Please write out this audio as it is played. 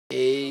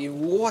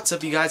What's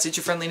up, you guys? It's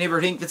your friendly neighbor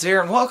Hink that's here,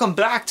 and welcome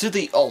back to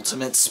the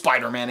Ultimate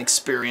Spider-Man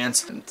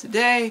experience. And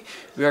today,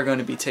 we are going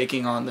to be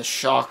taking on the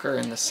Shocker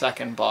in the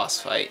second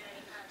boss fight.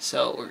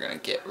 So, we're going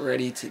to get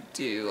ready to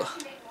do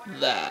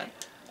that.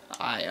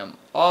 I am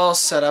all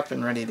set up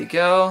and ready to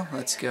go.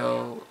 Let's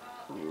go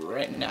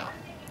right now.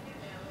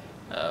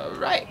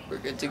 Alright, we're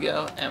good to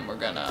go, and we're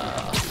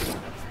gonna...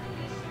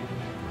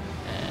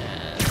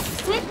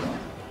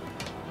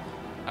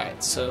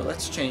 Alright, so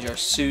let's change our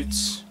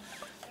suits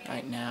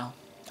right now.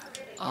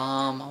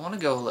 I want to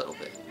go a little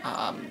bit.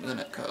 I'm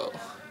gonna go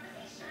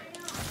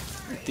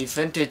with the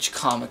vintage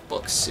comic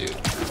book suit.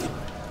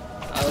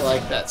 I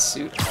like that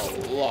suit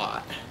a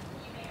lot.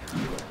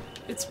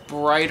 It's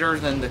brighter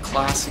than the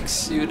classic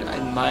suit,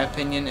 in my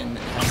opinion, and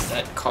it has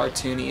that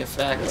cartoony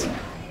effect.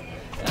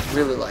 I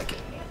really like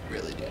it.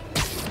 Really do.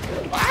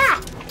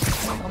 Ah!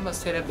 I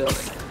almost hit a building.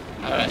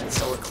 Alright,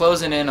 so we're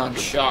closing in on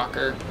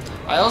Shocker.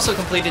 I also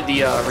completed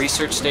the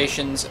research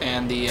stations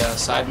and the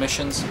side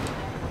missions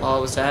while I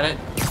was at it.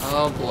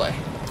 Oh boy,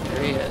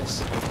 there he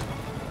is.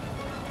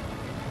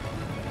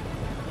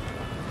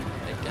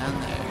 Right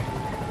down there.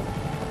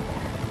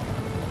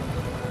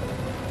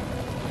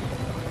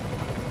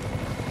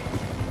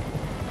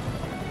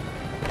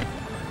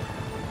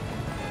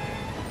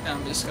 Now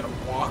I'm just gonna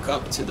walk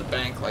up to the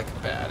bank like a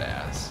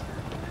badass.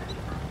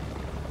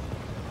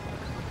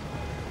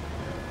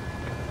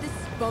 This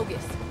is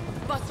bogus.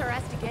 Bust our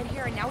ass to get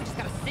here, and now we just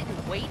gotta sit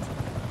and wait?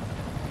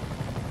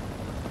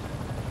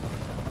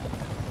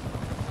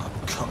 I'm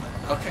coming.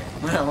 Okay,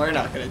 well, we're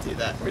not gonna do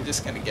that. We're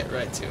just gonna get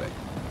right to it.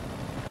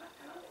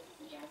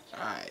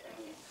 Alright.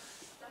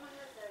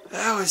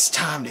 Now it's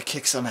time to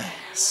kick some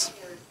ass.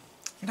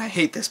 And I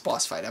hate this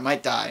boss fight. I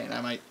might die, and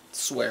I might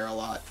swear a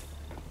lot.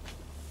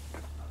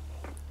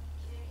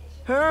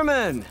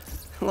 Herman!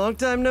 Long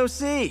time no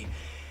see.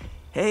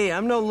 Hey,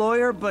 I'm no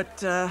lawyer,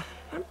 but I'm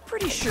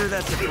pretty sure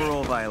that's a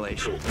parole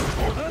violation.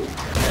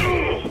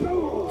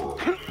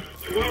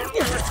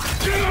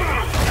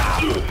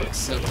 Looks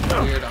so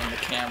weird on the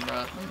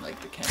camera. I like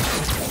the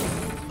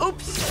camera.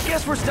 Oops,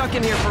 guess we're stuck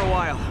in here for a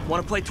while.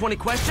 Want to play 20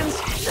 questions?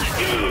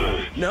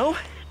 No?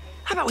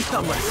 How about we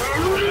thumb wrestle?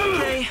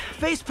 Okay,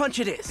 face punch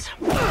it is.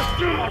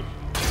 That's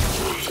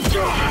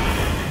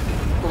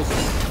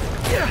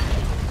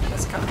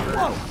kind of hurt.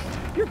 Whoa!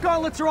 Your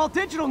gauntlets are all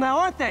digital now,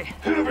 aren't they?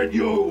 Have it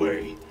your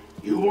way.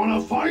 You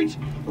wanna fight?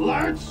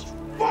 Let's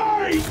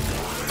fight!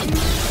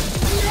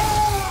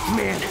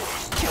 Man,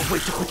 can't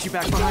wait to put you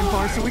back behind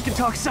bars so we can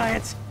talk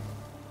science.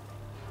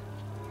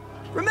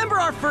 Remember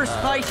our first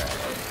fight?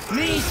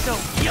 Me so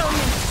young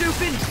and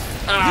stupid?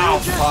 Ow, You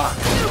just fuck.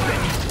 stupid!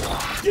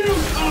 You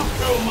talk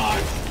too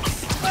much!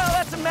 Well,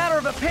 that's a matter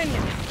of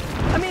opinion.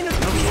 I mean,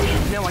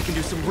 now I can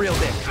do some real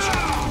damage.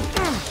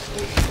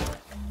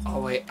 Oh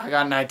wait, I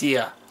got an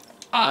idea.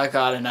 I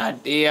got an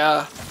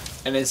idea,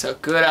 and it's a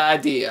good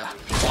idea.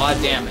 A lot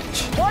of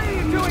damage. Why are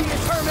you doing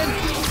this, Herman?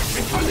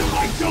 Because if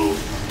I don't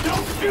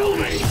kill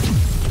me!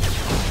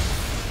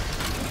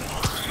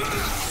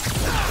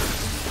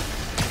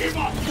 Give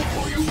up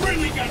before you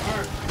really get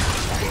hurt!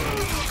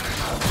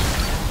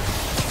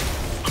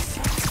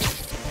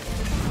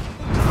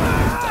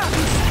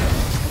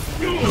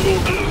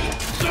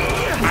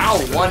 Ow,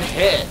 one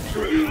hit.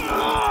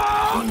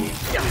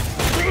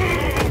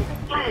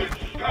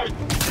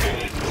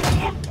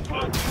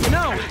 You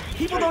know,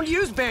 people don't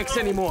use banks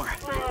anymore.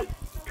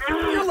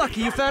 You're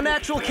lucky you found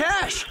actual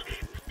cash.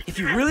 If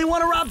you really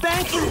want to rob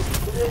banks,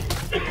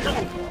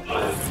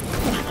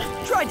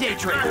 try day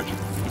trading.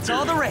 It's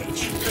all the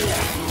rage.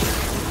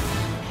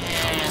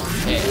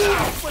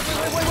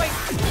 Wait.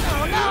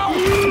 Oh, no!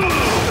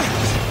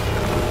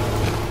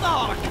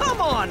 Oh,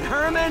 come on,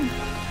 Herman.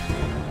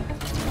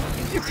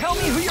 You tell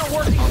me who you're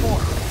working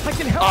for. I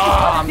can help you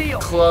cut a deal.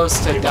 I'm close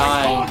to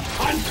dying.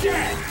 I'm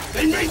dead!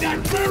 They made that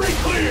very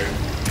clear!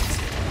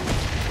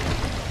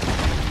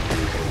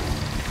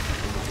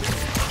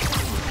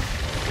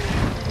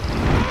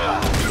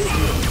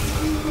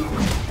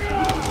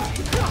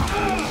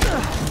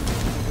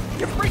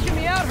 You're freaking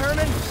me out,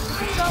 Herman.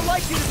 It's not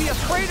like you to be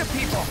afraid of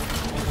people.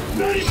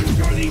 Not even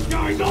sure these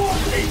guys are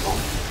people!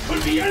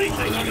 Could be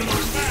anything under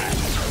those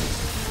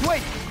masks!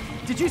 Wait,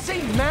 did you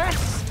say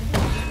masks?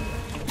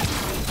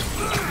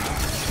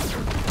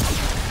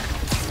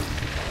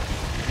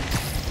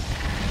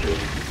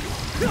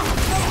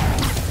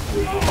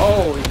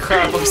 Holy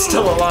crap, I'm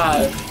still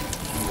alive.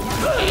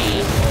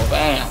 And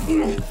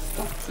bam.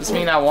 Does this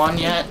mean I won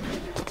yet?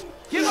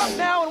 Give up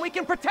now and we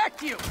can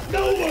protect you!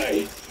 No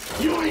way!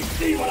 You ain't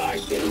seen what I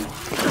see!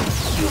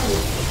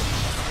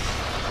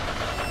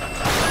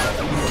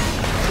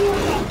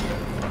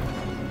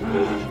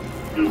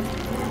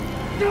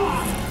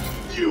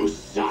 You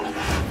son of a...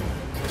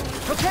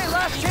 Okay,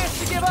 last chance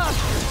to give up.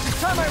 This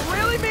time I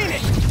really mean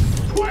it.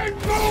 Quit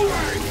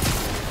moving!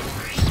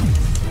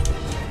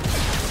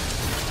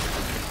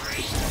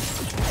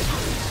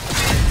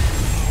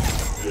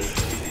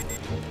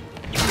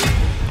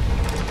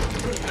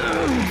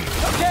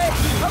 Okay,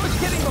 I was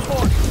kidding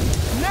before.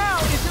 Now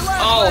is your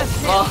last Oh, chance.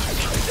 fuck.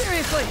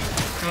 Seriously.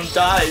 I'm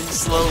dying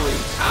slowly.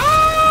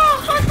 Ah!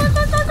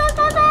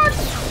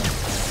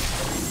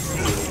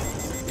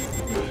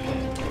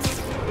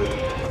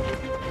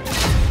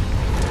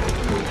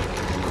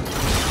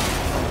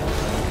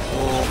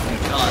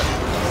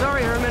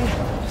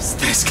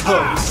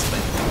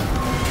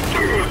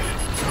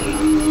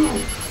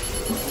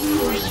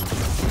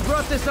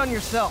 this on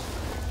yourself.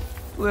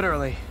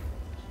 Literally.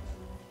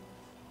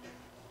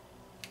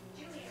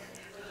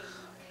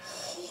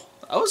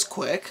 That was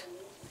quick.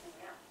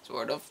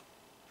 Sort of.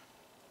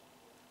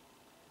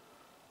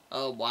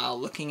 Oh wow,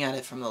 looking at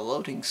it from the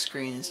loading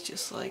screen is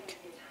just like...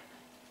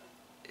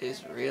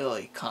 is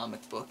really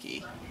comic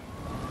booky.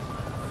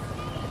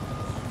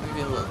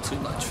 Maybe a little too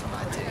much for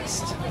my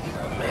taste.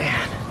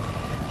 Man,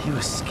 he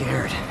was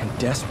scared and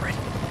desperate.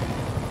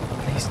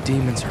 These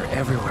demons are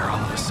everywhere all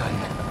of a sudden.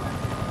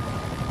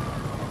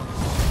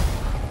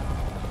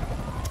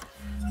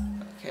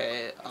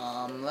 Okay,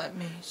 let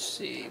me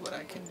see what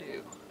I can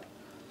do.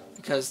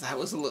 Because that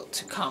was a little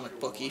too comic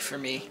booky for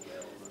me.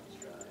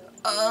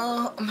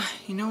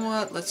 You know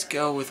what? Let's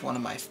go with one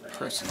of my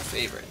personal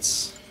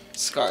favorites.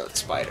 Scarlet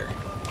Spider.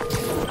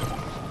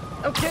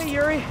 Okay,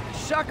 Yuri.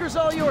 Shocker's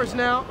all yours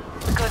now.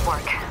 Good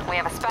work. We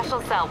have a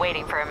special cell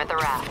waiting for him at the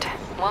raft.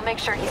 We'll make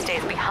sure he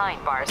stays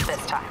behind bars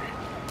this time.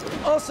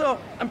 Also,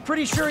 I'm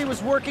pretty sure he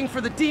was working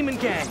for the Demon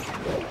Gang.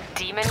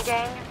 Demon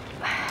Gang?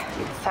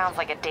 Sounds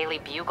like a Daily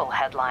Bugle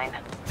headline.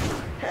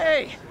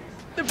 Hey!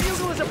 The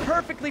Bugle is a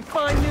perfectly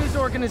fine news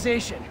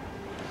organization.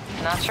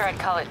 Not sure I'd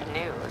call it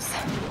news.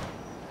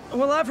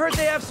 Well, I've heard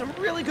they have some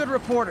really good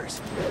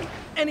reporters.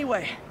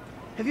 Anyway,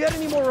 have you had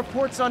any more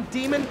reports on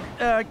demon,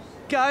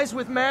 guys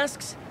with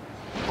masks?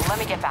 Let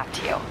me get back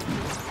to you.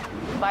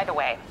 By the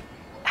way,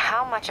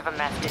 how much of a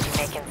mess did you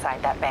make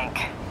inside that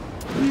bank?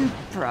 You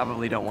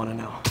probably don't want to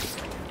know.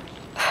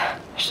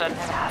 Shouldn't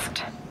have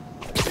asked.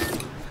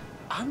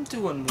 I'm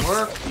doing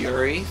work,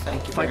 Yuri.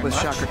 Thank you very Fight with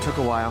much. Shocker took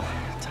a while.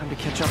 Time to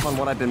catch up on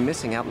what I've been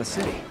missing out in the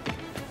city.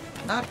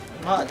 Not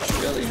much,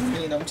 really. I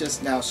mean, I'm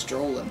just now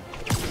strolling.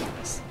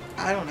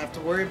 I don't have to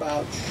worry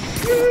about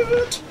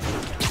shit.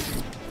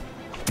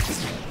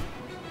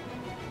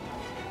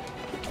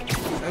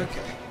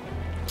 Okay.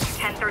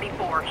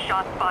 1034,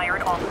 shots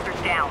fired,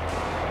 officers down.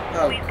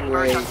 Oh, Please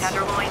converge great. on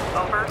Tenderloin,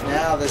 over.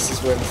 Now this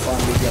is where the fun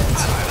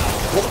begins.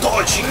 Hold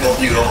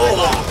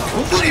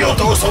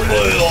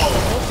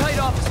tight,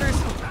 officers.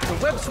 The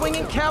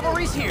web-swinging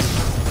cavalry's here.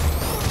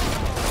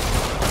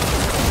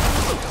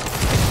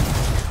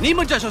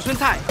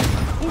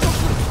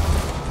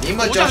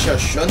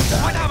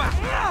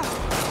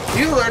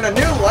 You learn a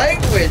new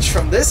language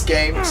from this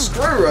game.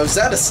 Screw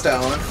Rosetta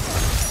Stone.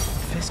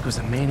 Fisk was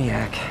a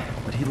maniac,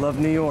 but he loved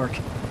New York.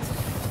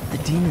 The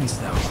demons,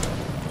 though,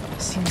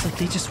 seems like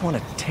they just want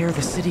to tear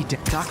the city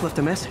down. Doc left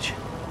a message.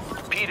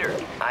 Peter,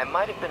 I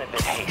might have been a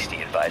bit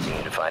hasty advising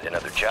you to find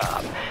another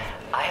job.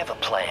 I have a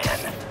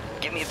plan.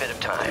 Give me a bit of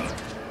time.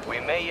 We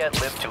may yet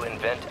live to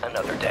invent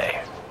another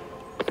day.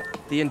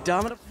 The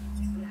indomitable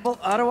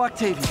Otto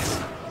Octavius.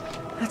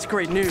 That's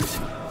great news.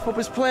 Hope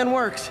his plan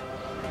works.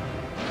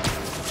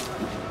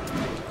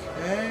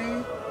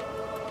 Okay.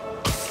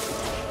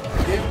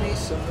 Give me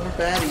some more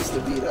baddies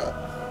to beat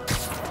up.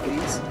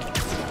 Please.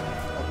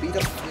 I'll beat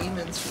up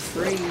demons for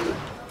free.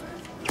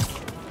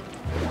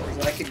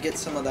 Because I could get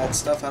some of that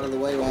stuff out of the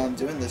way while I'm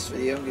doing this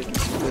video and give me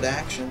some good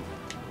action.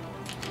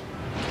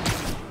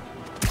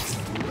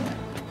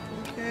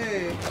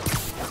 Okay.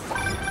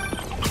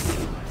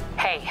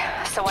 Hey,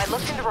 so I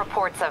looked into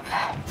reports of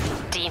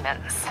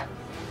demons.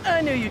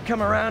 I knew you'd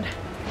come around.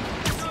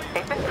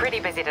 They've been pretty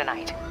busy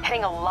tonight,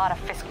 hitting a lot of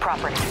Fisk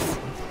properties.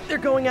 They're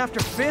going after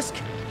Fisk?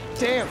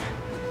 Damn.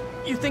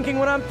 You thinking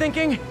what I'm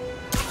thinking?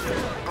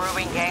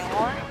 Brewing gang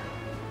war?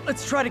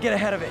 Let's try to get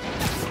ahead of it.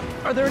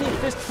 Are there any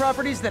Fisk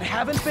properties that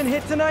haven't been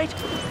hit tonight?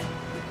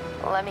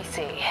 Let me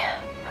see.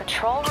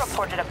 Patrol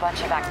reported a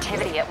bunch of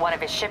activity at one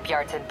of his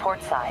shipyards in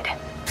Portside.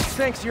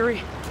 Thanks,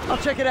 Yuri. I'll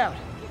check it out.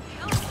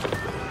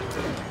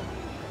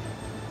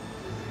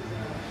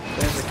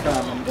 There's a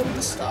come. I'm going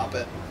to stop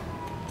it.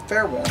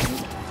 Fair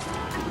warning.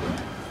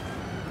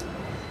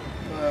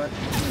 But,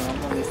 you know,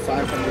 I'm only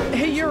 500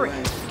 Hey, meters Yuri.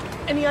 away.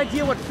 Any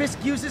idea what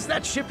Fisk uses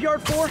that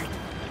shipyard for?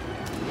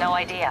 No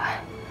idea.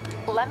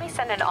 Let me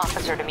send an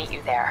officer to meet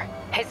you there.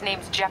 His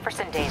name's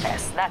Jefferson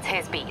Davis. That's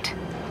his beat.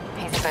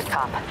 He's a good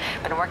cop.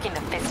 Been working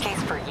the Fisk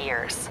case for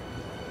years.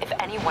 If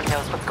anyone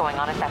knows what's going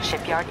on at that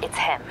shipyard, it's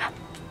him.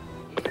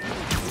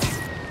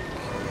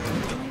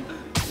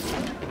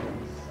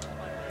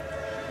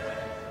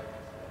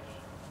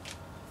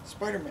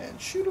 Spider-Man,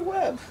 shoot a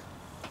web.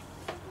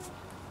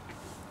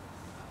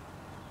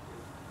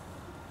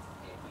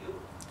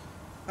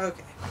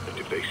 Okay. And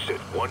if they set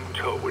one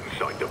toe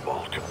inside the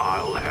vault,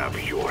 I'll have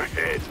your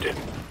head.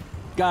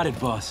 Got it,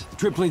 boss.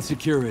 Tripling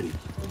security.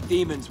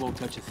 Demons won't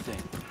touch a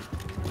thing.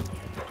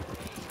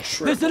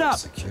 Listen up!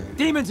 Security.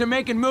 Demons are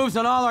making moves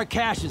on all our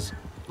caches.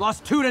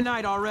 Lost 2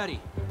 tonight already.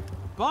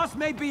 Boss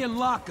may be in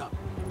lockup.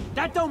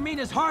 That don't mean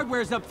his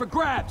hardware's up for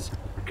grabs.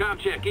 Com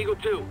check, Eagle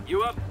 2,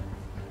 you up?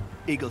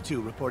 Eagle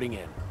 2 reporting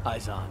in.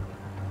 Eyes on.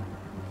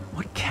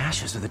 What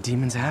caches are the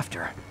demons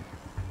after?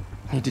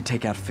 Need to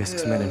take out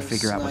Fisk's men and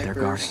figure out what they're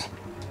guarding.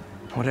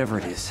 snipers. Whatever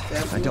it is,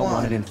 Step I don't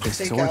want it in one,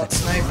 Fisk's take or out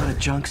there's a lot sniper. of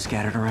junk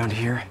scattered around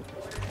here.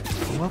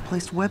 A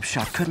well-placed web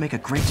shot could make a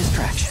great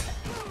distraction.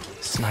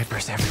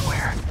 Snipers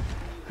everywhere.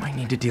 Might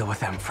need to deal with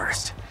them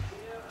first.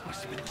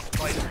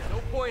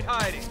 No point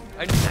hiding.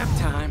 I nap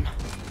time.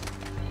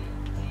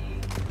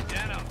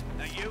 Dano,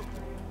 that you?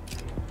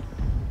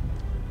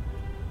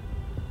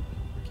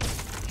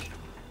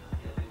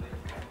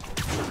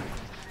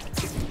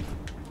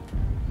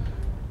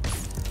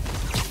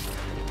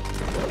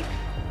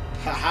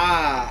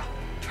 Haha!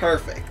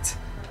 Perfect.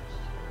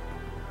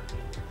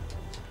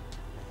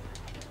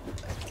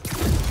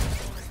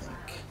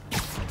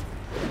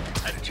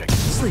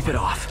 Sleep it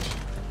off.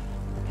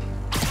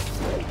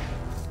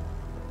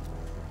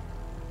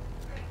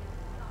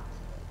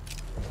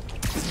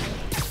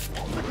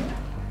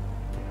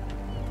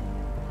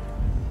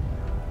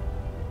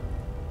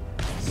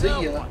 See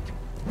ya.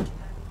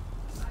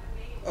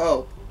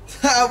 Oh,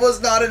 that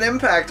was not an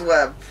impact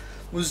web.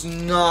 Was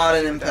not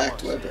an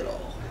impact web at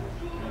all.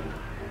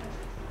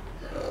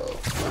 Oh,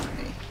 fuck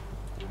me.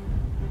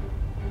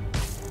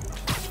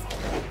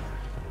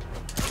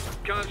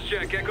 Comms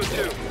check, Echo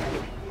 2.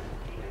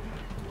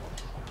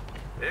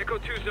 Echo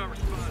 2's not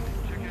responding.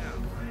 Check it out.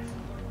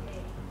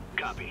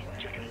 Copy.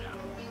 Checking it out.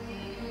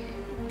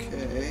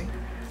 Okay.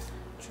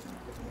 Trying to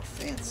get more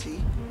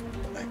fancy,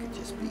 but I could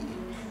just be.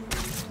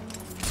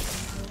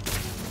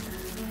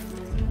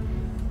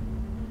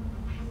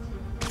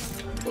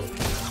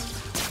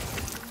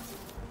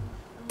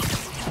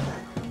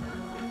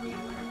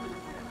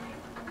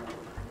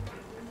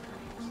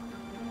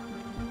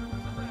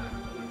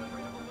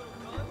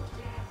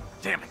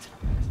 Damn it.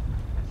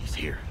 He's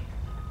here.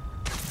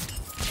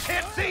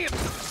 Can't see him!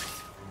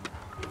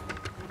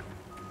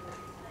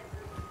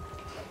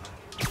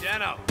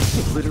 Dano!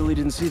 Literally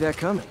didn't see that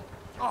coming.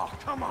 Oh,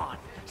 come on.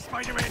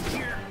 Spider-Man's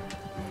here.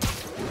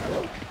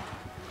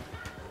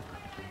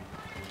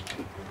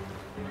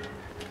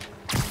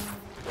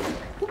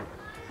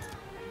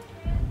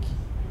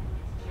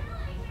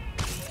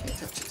 Can't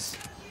touch this.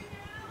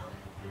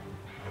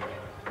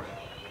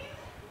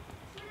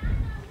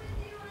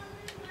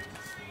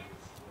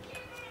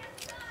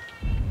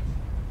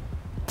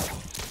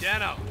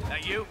 Dano,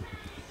 that you?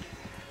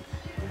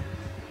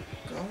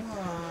 Go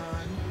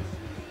on.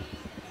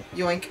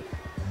 Yoink.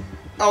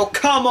 Oh,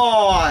 come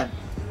on!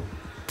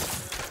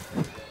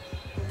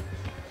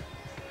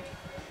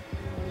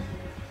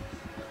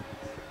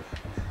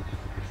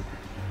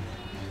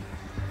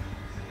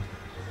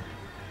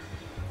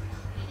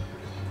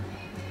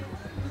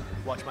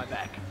 Watch my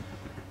back.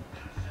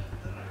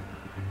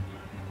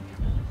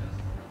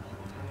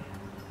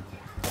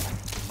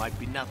 Might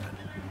be nothing.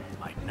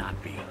 Might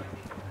not be.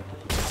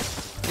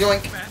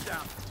 Yoink. Man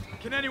down.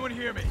 Can anyone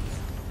hear me?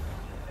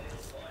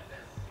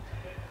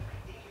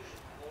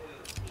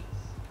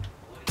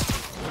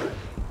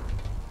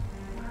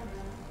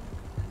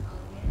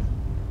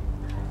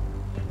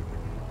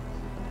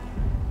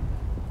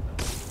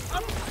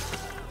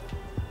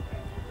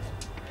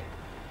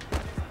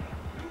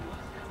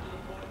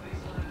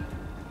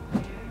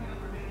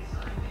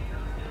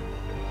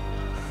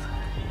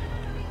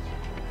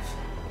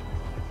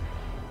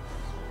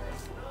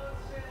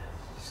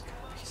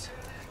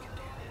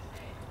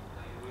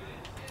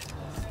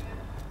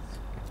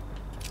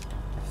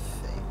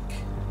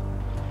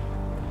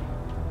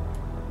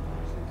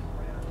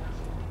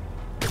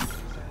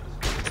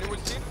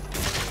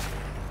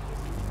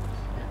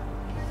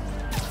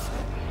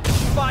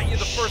 Spot you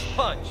the first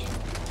punch.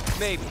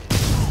 Maybe.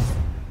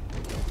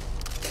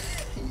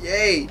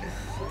 Yay!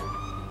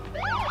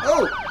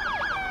 Oh!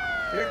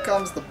 Here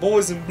comes the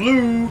boys in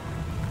blue!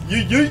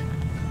 Yee yee!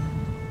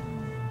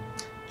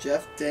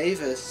 Jeff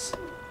Davis.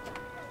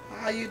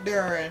 How you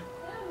doing?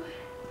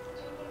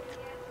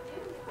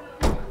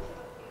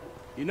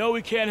 You know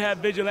we can't have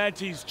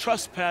vigilantes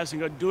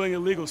trespassing or doing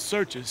illegal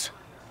searches.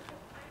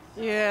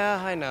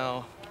 Yeah, I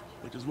know.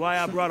 Which is why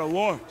I brought a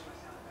warrant.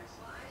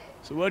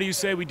 So what do you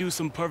say we do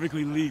some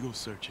perfectly legal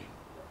searching?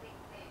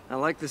 I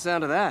like the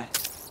sound of that.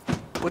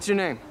 What's your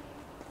name?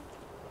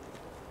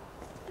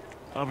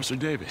 Officer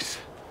Davis.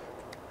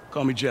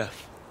 Call me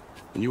Jeff.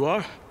 And you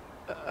are?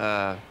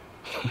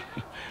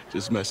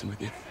 Just messing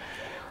with you.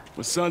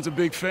 My son's a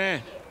big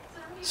fan.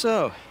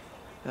 So,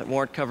 that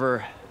warrant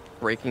cover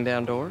breaking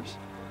down doors?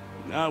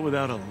 Not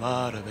without a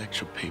lot of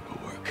extra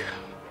paperwork.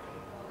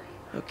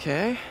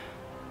 Okay.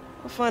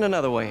 I'll find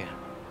another way in.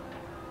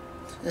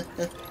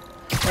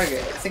 Okay,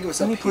 I think it was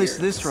up Any here. place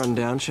this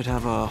rundown should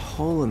have a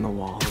hole in the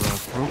wall or a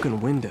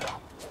broken window.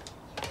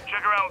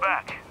 Check around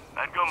back.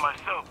 I'd go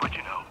myself, but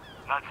you know,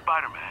 not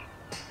Spider-Man.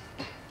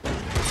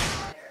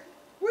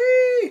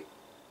 Whee!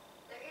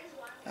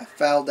 I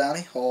fell down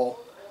a hole.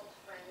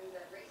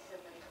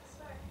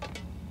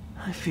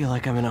 I feel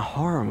like I'm in a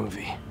horror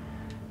movie.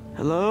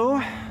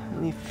 Hello?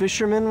 Any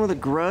fisherman with a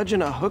grudge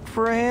and a hook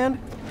for a hand?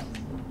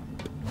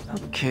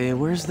 Okay,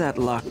 where's that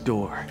locked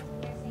door?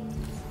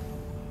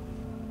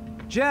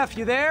 Jeff,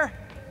 you there?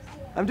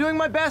 I'm doing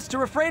my best to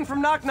refrain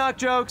from knock-knock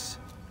jokes.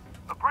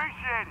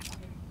 Appreciate it.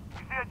 You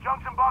see a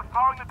junction box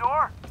powering the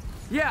door?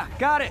 Yeah,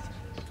 got it.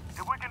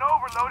 If we can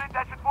overload it,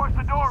 that should force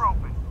the door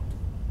open.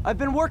 I've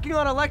been working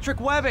on electric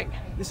webbing.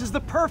 This is the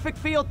perfect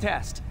field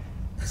test.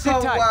 Sit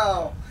Oh tight.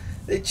 wow!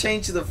 They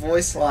change the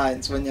voice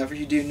lines whenever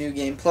you do New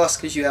Game Plus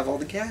because you have all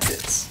the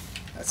gadgets.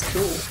 That's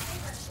cool.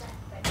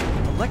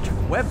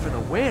 Electric web for the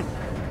win.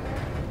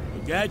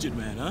 Gadget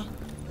man, huh?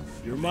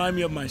 You remind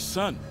me of my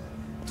son.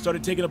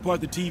 Started taking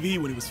apart the TV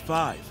when he was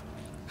 5.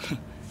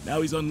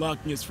 Now he's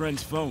unlocking his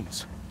friends'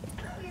 phones.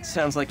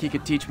 Sounds like he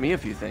could teach me a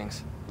few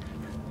things.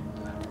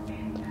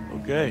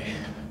 Okay.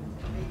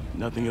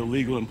 Nothing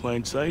illegal in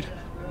plain sight?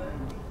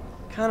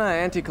 Kinda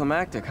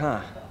anticlimactic,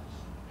 huh?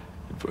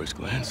 At first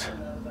glance.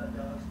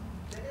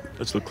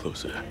 Let's look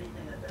closer.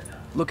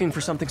 Looking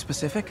for something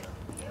specific?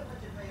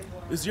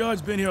 This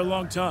yard's been here a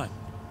long time.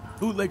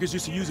 Bootleggers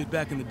used to use it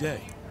back in the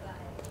day.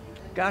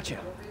 Gotcha.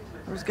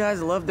 Those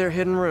guys love their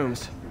hidden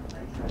rooms.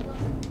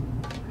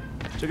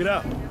 Check it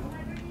out.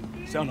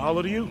 Sound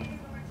hollow to you?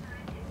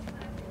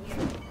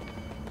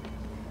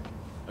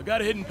 I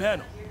got a hidden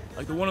panel,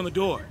 like the one on the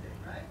door.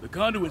 The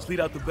conduits lead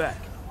out the back.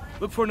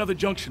 Look for another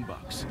junction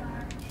box.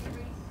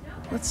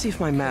 Let's see if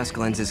my mask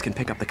lenses can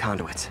pick up the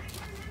conduits.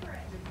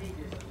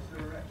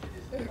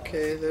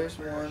 Okay, there's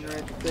one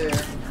right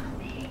there.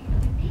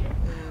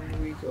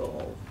 And we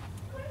go...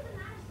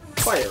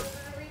 Fire.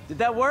 Did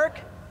that work?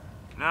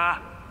 Nah.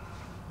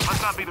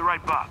 Must not be the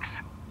right box.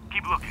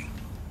 Keep looking.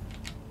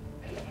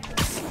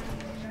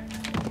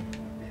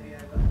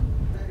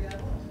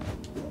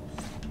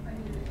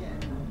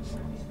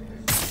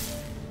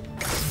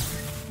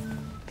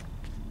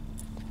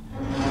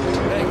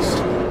 Thanks.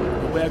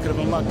 No way I could have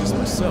unlocked this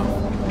myself.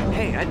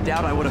 Hey, I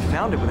doubt I would have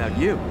found it without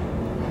you.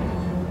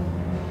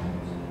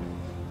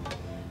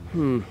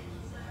 You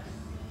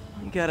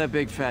got a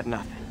big fat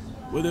nothing.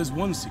 Well, there's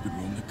one secret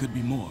room that could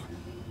be more.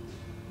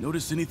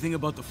 Notice anything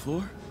about the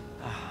floor?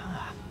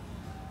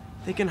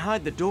 They can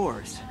hide the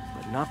doors,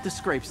 but not the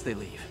scrapes they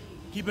leave.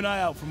 Keep an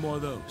eye out for more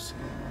of those.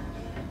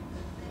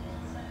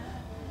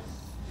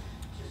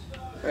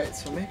 Alright,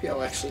 so maybe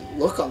I'll actually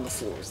look on the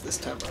floors this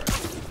time around.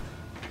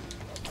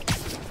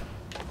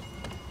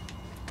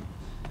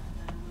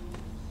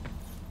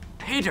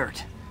 Pay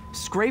dirt.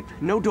 Scrape,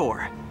 no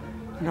door.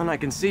 None I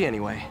can see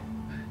anyway.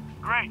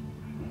 Great.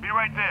 Be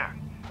right there.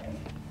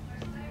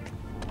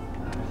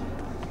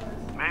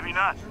 Maybe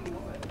not.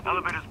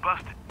 Elevator's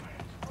busted.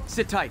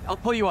 Sit tight, I'll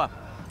pull you up.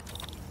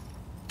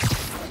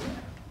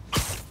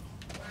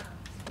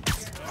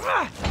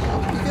 Here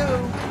we go.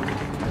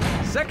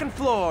 Second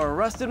floor,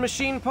 rusted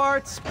machine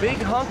parts, big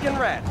honkin'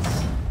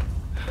 rats.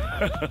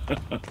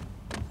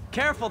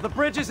 Careful, the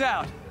bridge is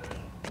out.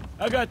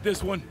 I got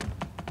this one.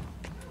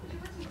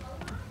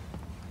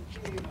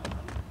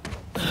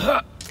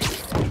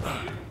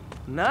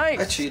 Nice.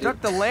 I cheated.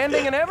 Struck the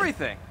landing and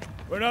everything.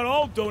 We're not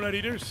all donut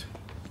eaters.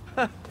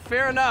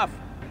 Fair enough.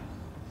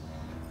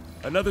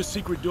 Another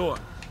secret door.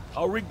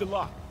 I'll rig the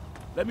lock.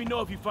 Let me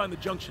know if you find the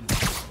junction.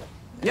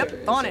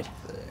 Yep, on it.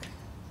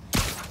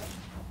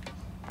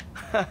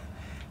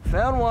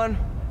 Found one.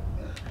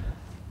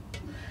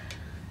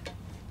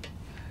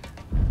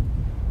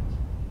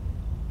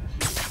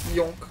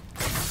 Yonk.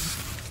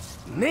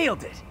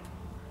 Nailed it.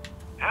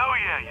 Hell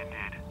yeah, you did.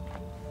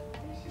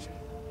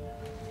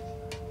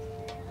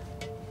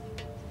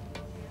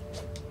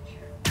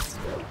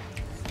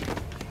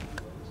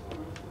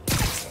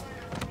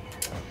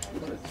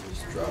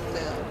 Just drop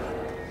down.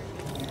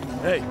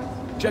 Hey,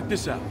 check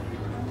this out.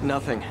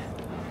 Nothing.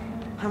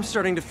 I'm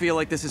starting to feel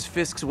like this is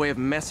Fisk's way of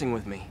messing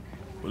with me.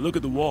 But look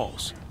at the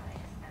walls.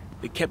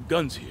 They kept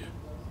guns here.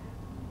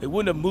 They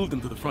wouldn't have moved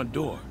them to the front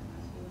door.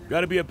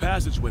 Gotta be a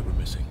passageway we're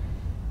missing.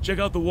 Check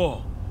out the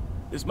wall.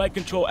 This might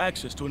control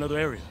access to another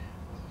area.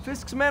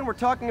 Fisk's men were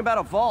talking about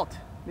a vault.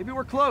 Maybe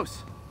we're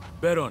close.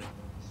 Bet on it.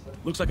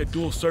 Looks like a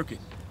dual circuit.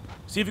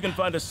 See if you can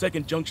find a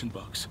second junction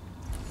box.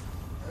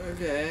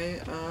 Okay,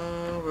 it's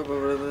over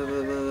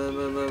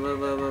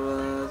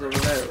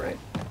there, right?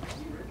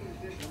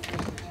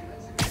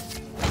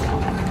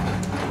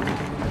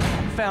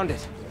 Found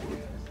it.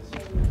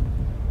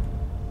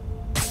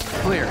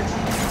 Clear.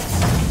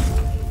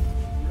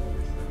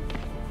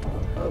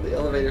 Oh, the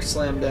elevator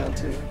slammed down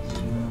too.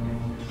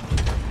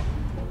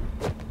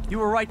 You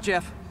were right,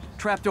 Jeff.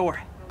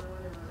 Trapdoor.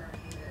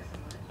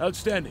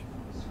 Outstanding.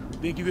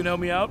 Think you can help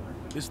me out?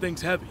 This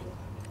thing's heavy.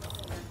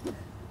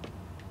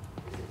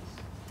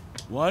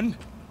 1,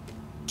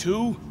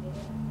 2,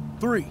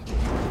 3.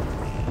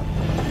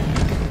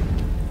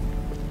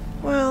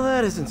 Well,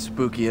 that isn't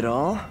spooky at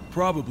all.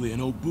 Probably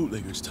an old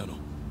bootlegger's tunnel.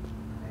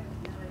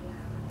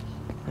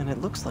 And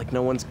it looks like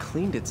no one's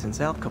cleaned it since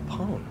Al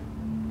Capone.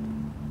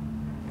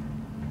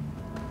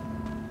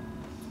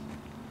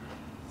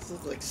 This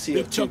looks like CO2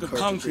 Big chunk of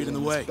concrete in the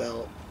way.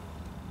 Belt.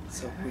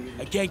 So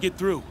weird. I can't get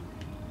through.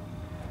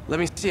 Let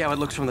me see how it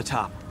looks from the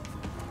top.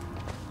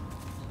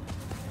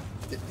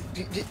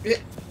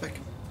 Like,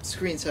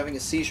 screen's having a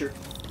seizure.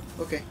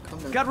 Okay, calm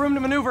down. Got room to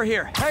maneuver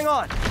here. Hang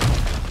on.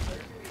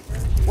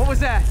 What was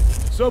that?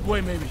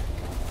 Subway, maybe.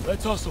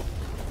 Let's hustle.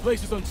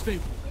 Place is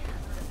unstable.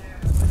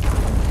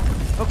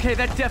 Okay,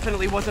 that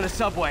definitely wasn't a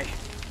subway.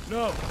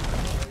 No.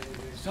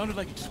 Sounded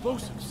like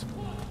explosives.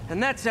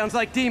 And that sounds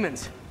like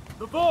demons.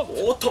 The vault!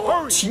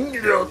 Hurry!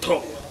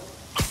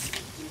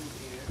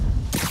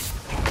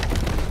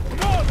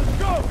 Come on, let's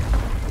go!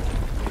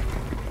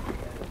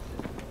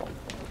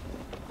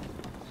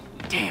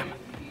 Damn.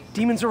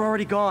 Demons are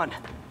already gone.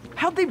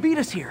 How'd they beat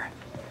us here?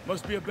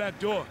 Must be a back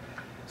door.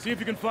 See if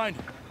you can find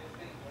it.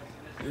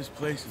 This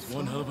place is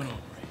one hell of an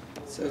armory.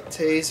 So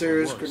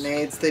tasers,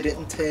 grenades they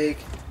didn't take.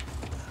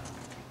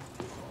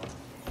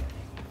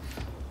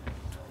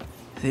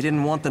 They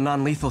didn't want the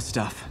non-lethal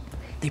stuff.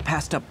 They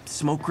passed up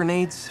smoke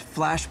grenades,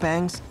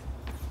 flashbangs.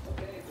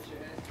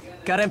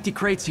 Got empty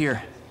crates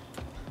here.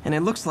 And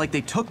it looks like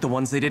they took the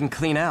ones they didn't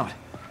clean out.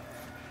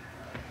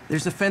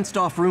 There's a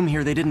fenced-off room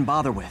here they didn't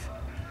bother with.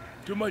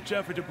 Too much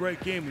effort to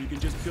break in when you can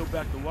just peel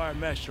back the wire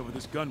mesh over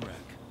this gun rack.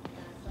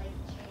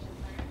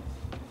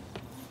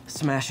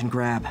 Smash and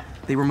grab.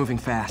 They were moving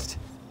fast.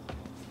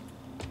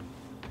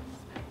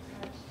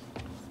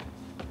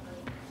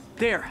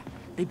 There!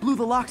 They blew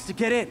the locks to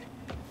get in.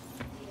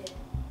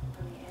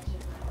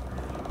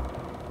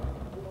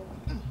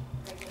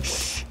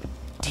 Shh!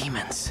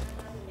 Demons.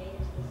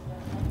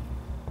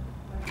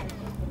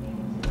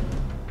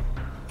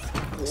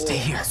 Stay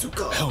here.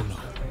 Hell no.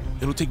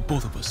 It'll take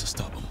both of us to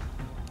stop them.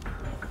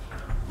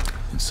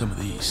 And some of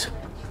these.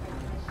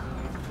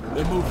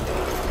 They're moving.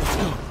 Let's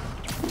go.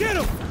 Get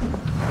them!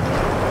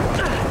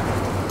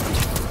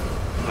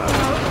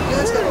 You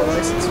guys got a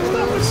license for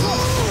those?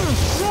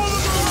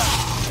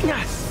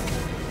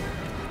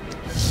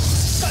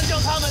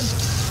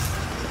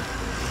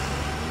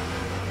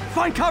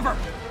 Find cover!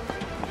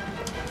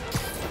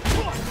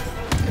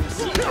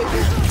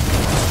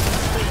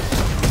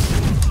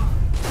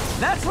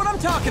 That's what I'm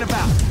talking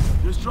about!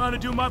 Just trying to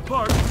do my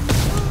part.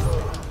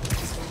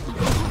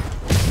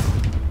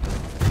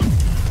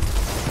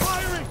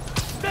 Firing!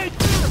 Stay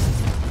clear!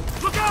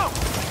 Look out!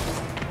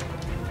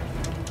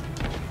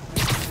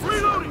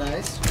 Reloading!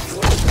 Nice.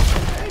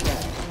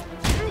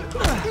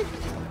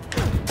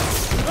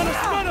 Gonna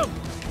spin him!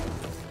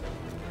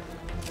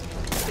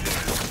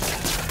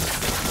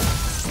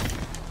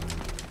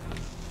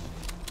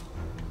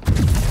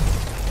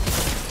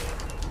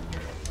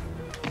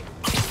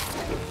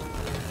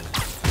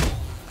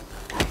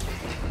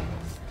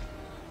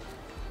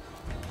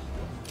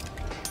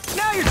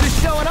 Now you're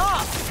just showing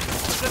off!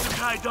 That's a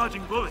guy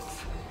dodging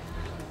bullets.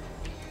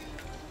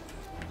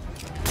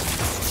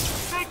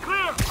 Stay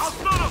clear! I'll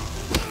stun him!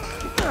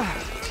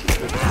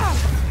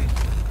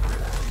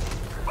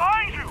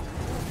 Behind you!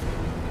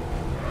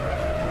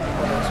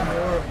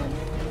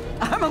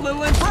 I'm a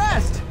little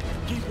impressed!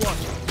 Keep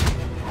watching.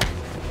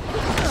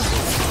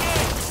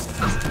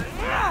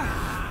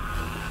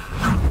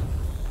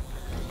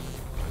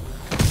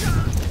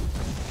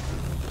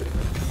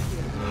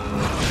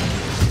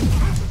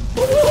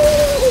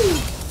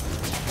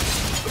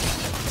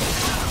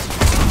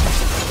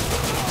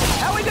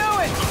 How we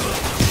doing?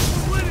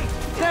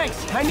 Thanks,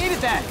 I needed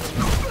that.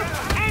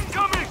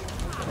 Incoming!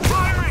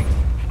 Firing!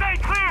 Stay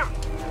clear!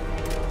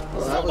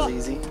 Well, that was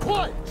easy.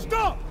 What?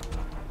 Stop!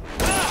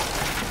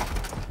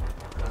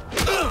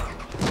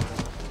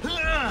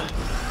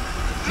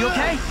 You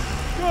okay?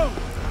 Go!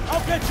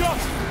 I'll catch up!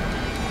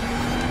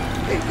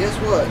 Hey, guess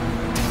what?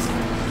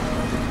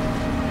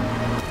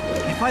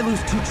 If I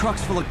lose 2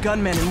 trucks full of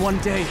gunmen in one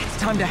day, it's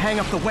time to hang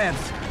up the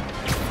webs.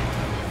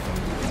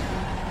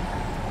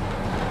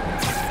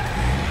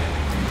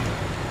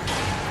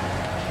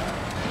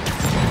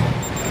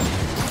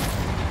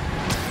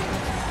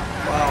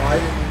 Wow, I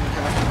didn't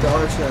even have to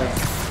dodge that.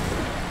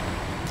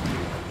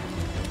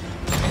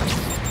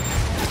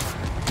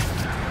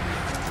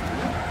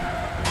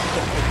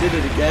 I did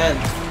it again.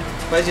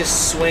 If I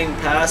just swing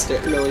past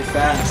it really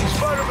fast.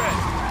 Spider-Man!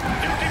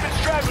 New demon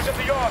stragglers at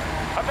the yard!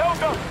 I'm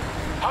held up!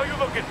 How you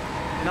looking?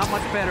 Not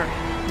much better.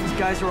 These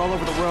guys are all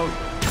over the road.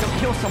 They'll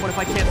kill someone if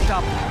I can't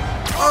stop them.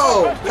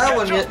 Oh, that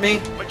one hit me.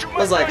 I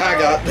was like, I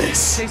got this.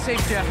 Stay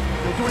safe, Jeff.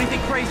 Don't do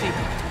anything crazy.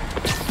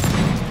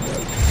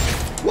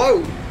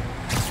 Whoa.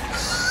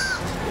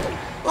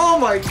 Oh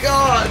my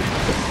god.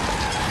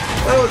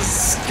 That was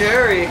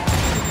scary.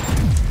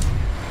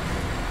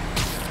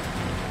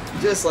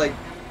 Just like,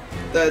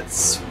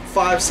 that's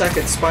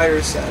 5-second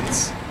spider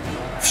sense.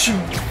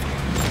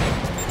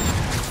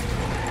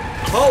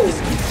 Oh!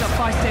 These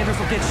bystanders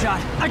will get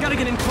shot. I gotta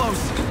get in close.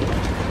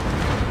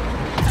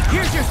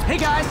 Here's yours. Hey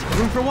guys,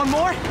 room for one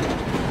more?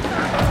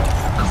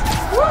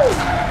 Woo!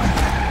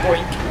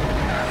 Boink.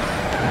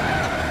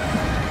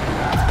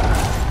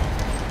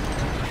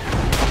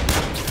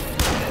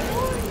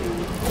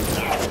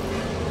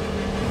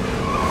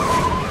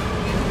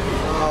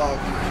 Oh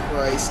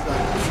Christ, not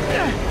the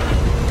train.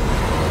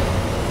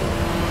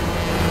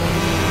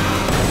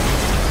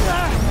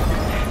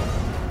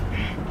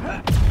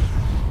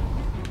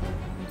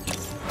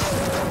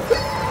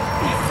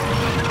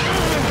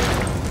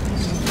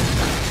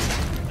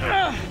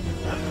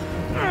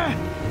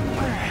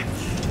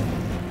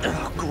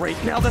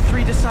 Great, now the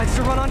 3 decides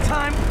to run on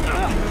time.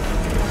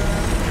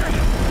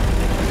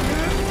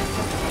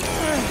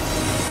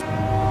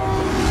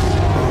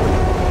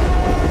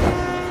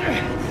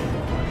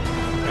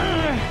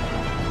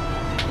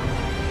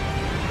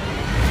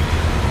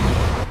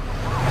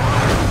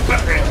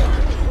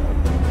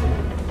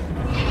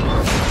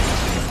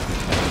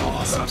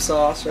 Awesome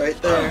sauce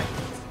right there.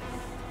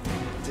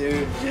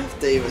 Dude, Jeff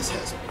Davis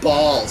has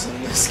balls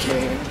in this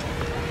game.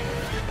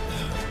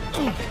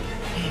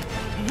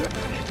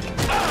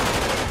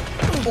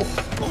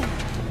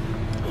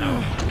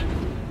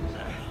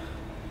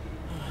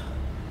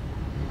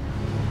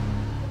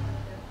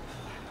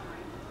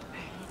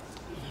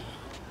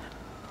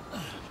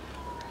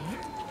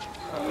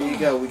 There you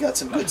go, we got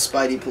some good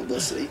Spidey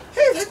publicity.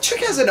 Hey, that chick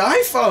has an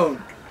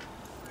iPhone!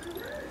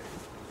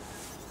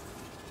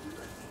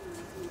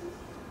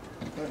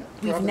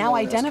 We've now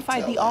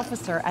identified the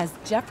officer as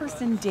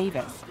Jefferson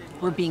Davis.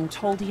 We're being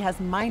told he has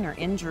minor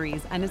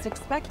injuries and is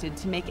expected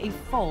to make a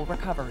full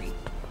recovery.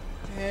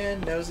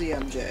 And nosy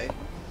MJ.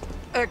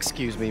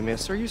 Excuse me,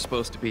 miss. Are you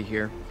supposed to be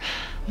here?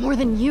 More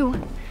than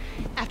you.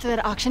 After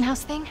that auction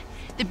house thing,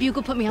 the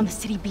Bugle put me on the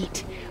city beat,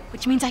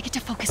 which means I get to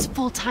focus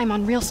full-time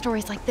on real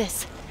stories like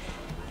this.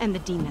 And the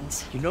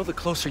demons. You know the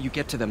closer you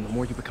get to them, the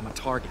more you become a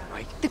target,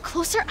 right? The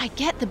closer I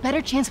get, the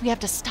better chance we have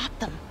to stop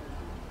them.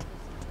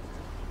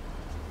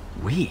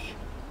 We?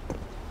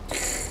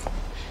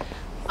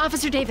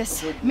 Officer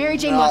Davis, Mary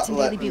Jane Watson,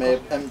 Daily Bugle.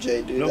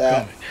 MJ do No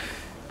that. comment.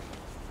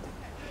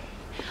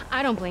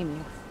 I don't blame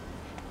you.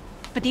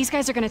 But these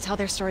guys are gonna tell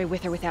their story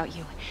with or without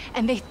you,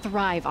 and they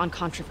thrive on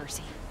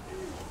controversy.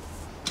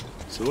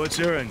 So what's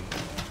your end?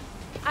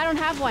 I don't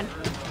have one.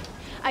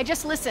 I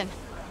just listen.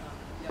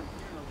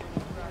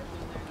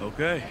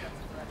 Okay.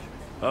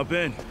 Hop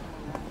in.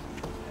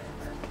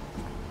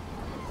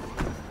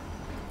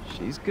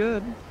 She's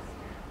good.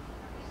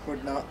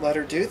 Would not let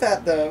her do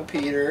that though,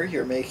 Peter.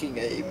 You're making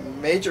a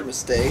major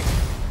mistake.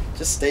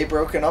 Just stay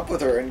broken up with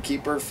her and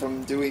keep her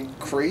from doing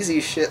crazy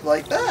shit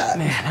like that.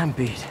 Man, I'm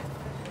beat.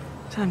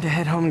 Time to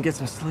head home and get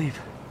some sleep.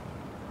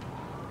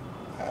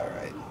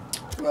 Alright.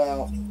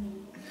 Well,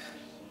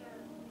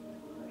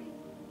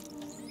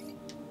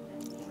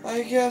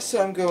 I guess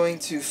I'm going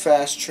to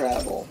fast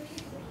travel.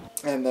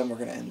 And then we're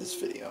going to end this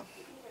video.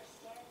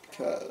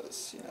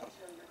 Because, you know,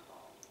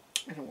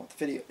 I don't want the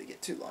video to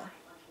get too long.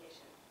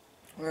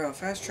 We're going to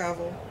fast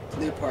travel to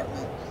the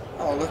apartment.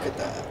 Oh, look at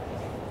that.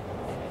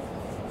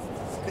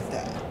 Look at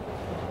that.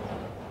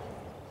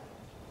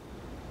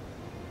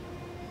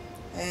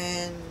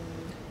 And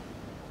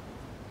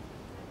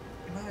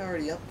am I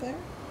already up there?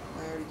 Am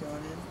I already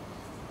going in?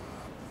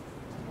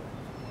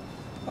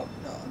 Oh,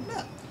 no, I'm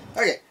not.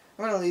 Okay,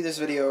 I'm going to leave this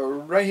video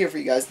right here for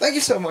you guys. Thank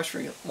you so much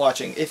for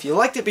watching. If you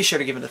liked it, be sure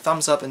to give it a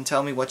thumbs up and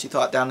tell me what you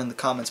thought down in the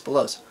comments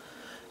below.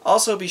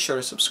 Also, be sure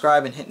to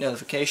subscribe and hit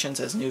notifications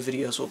as new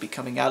videos will be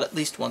coming out at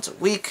least once a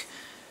week.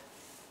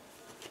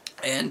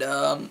 And,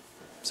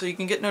 so you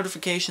can get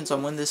notifications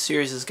on when this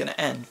series is going to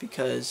end,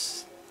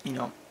 because, you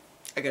know,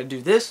 I got to do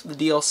this, the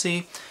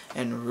DLC,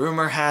 and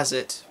rumor has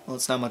it, well,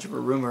 it's not much of a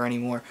rumor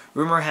anymore,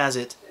 rumor has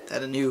it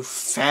that a new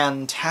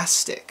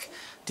fantastic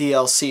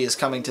DLC is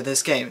coming to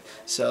this game,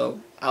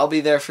 so I'll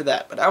be there for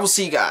that. But I will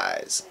see you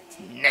guys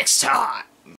next time.